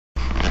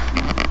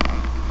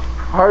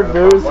Hard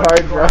booze,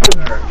 hard drugs.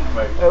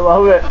 I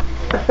love it.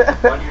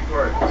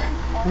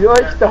 You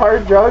like the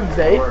hard drugs,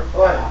 eh?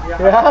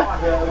 Yeah?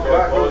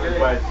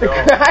 The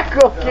crack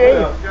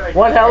cocaine.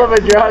 One hell of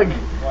a drug.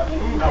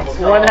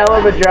 One hell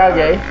of a drug,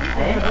 eh?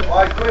 Well,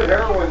 I quit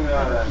heroin.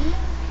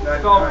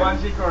 It's called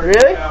bungee cord.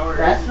 Really?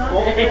 That's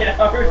not 8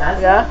 hours.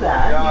 That's Yeah? not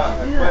bad. Yeah,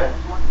 You should do that.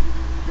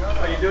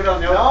 Oh, you do it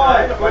on the No,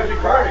 outside. I quit the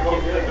car to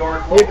keep the door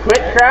You closed.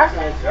 quit crack?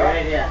 That's a great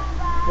idea.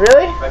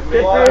 Really?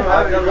 Well,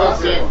 We'll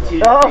see it in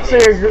 2 Oh, 3 so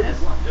days. you're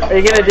are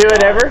you gonna do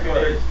it ever?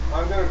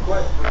 I'm gonna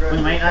quit. We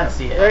might not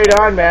see it. Right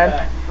on, man.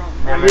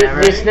 Never, You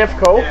never. sniff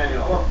coke?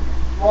 Well,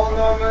 no, I'm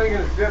not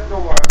gonna sniff no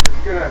more.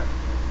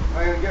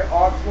 I'm gonna get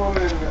Oxfam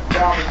and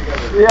Calvin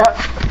together. Yeah.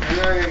 And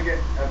then I'm gonna get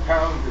a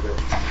pound of it.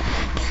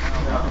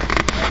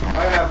 I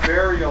have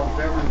burials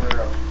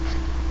everywhere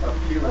of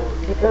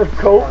kilos. Of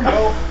coke?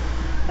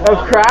 Of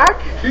crack?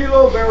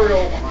 Kilo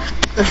burial.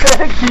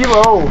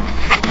 Kilo.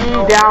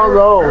 Key down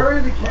low.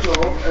 Bury the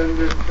kilo and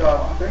just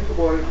think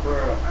about it for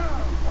a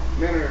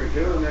minute or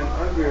two and then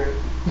under it.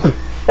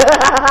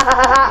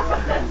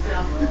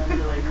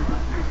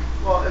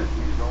 Well,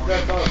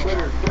 that's how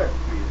quitters quit.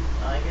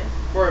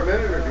 For a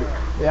minute or two.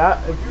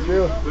 Yeah, it's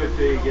true. Quit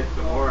till you get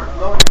some more.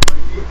 No,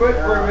 you quit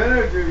for a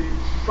minute or two, you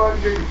try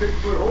to get your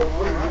 6-foot hole,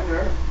 put it in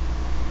there,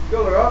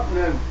 fill it up, and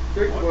then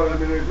think about it a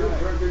minute or two,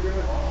 start digging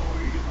it.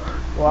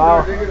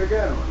 Wow. Dig it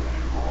again.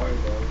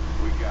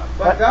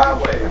 But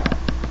that way,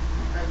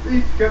 at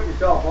least kept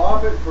yourself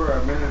off it for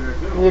a minute or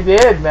two. You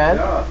did, man.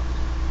 Yeah.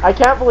 I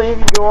can't believe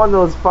you go on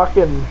those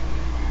fucking...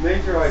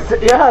 Nature hikes.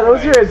 Yeah,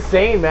 those are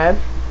insane, man.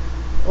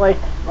 Like,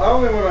 I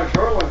only went on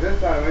short ones this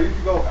time. I used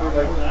to go for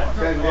like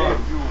 10 days.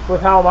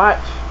 with how much?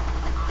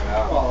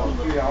 Well,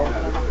 3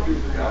 hours. 3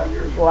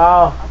 hours.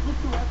 Wow.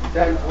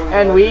 10, 20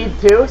 And hours. weed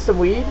too? Some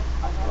weed?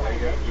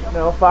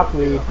 No, fuck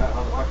weed.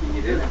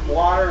 It's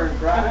water and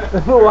crack.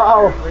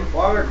 Wow.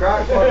 Water,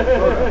 crack, fucking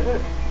soda.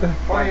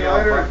 20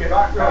 lighter,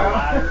 crack,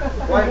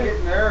 blanket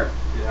in there.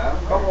 A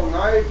couple of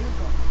knives.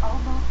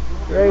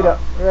 Right on.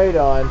 Right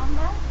on.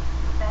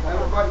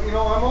 But you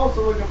know, I'm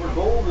also looking for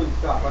gold and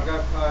stuff. I got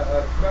a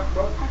spec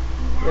book,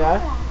 Yeah?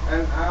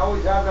 and I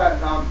always have that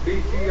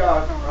BC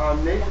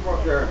nature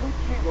book there.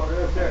 Well,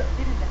 that's it.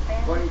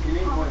 What you can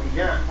eat, what you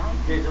can't.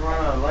 In case I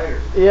run out of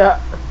lighters. Yeah.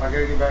 I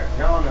gotta get back to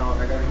town now,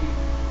 and I gotta eat.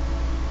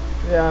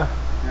 Yeah.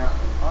 Yeah.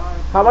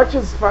 How much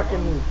is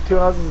fucking 2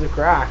 ounces of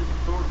crack?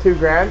 2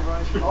 grand?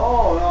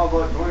 Oh, no,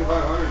 about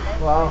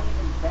 2,500. Wow.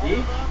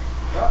 Each?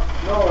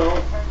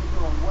 No.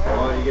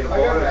 Oh, you get a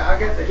I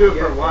get the 2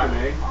 for 1,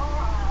 eh?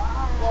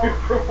 No,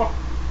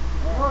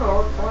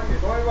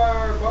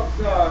 2,500 bucks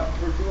for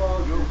 2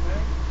 ounces.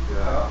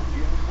 Yeah.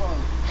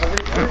 I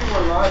think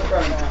 31 last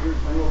time was a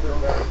little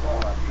bit better.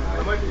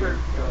 How much for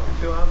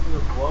 2 ounces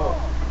of blow?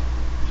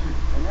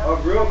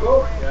 Of real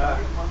coke? Yeah.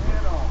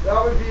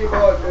 That would be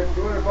about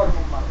 200 bucks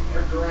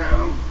a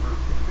gram.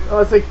 Oh,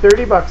 it's like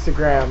 30 bucks a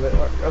gram. 80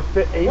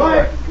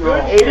 What? bucks. No.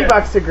 80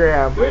 bucks a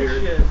gram. Good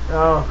shit.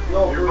 Oh.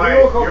 No, for You're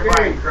real buying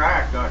cocaine.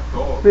 crack, not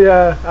coke.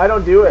 Yeah, I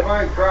don't do it.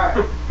 Buying crack.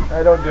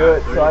 I don't do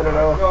it, so I don't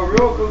know. No,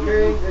 real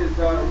cocaine is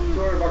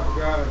 200 bucks a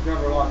gram. It's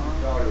never lost its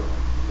value.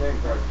 Same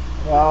price.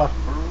 Wow.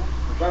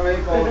 Some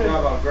apples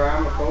have a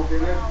gram of coke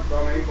in it.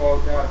 Some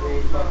apples have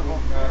a fucking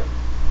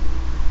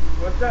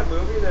What's that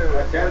movie there? a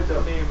What's tenth the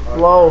of name?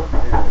 Low.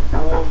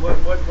 Oh,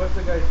 what's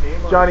the guy's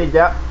name? on Johnny it?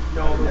 Depp.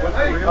 No, but what's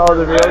the real? Oh,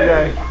 the real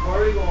guy.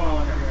 Party going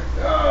on here.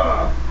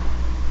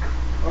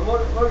 I'm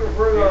looking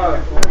for the.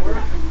 Yeah,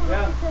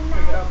 pick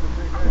it up. The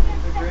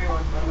gray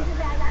one.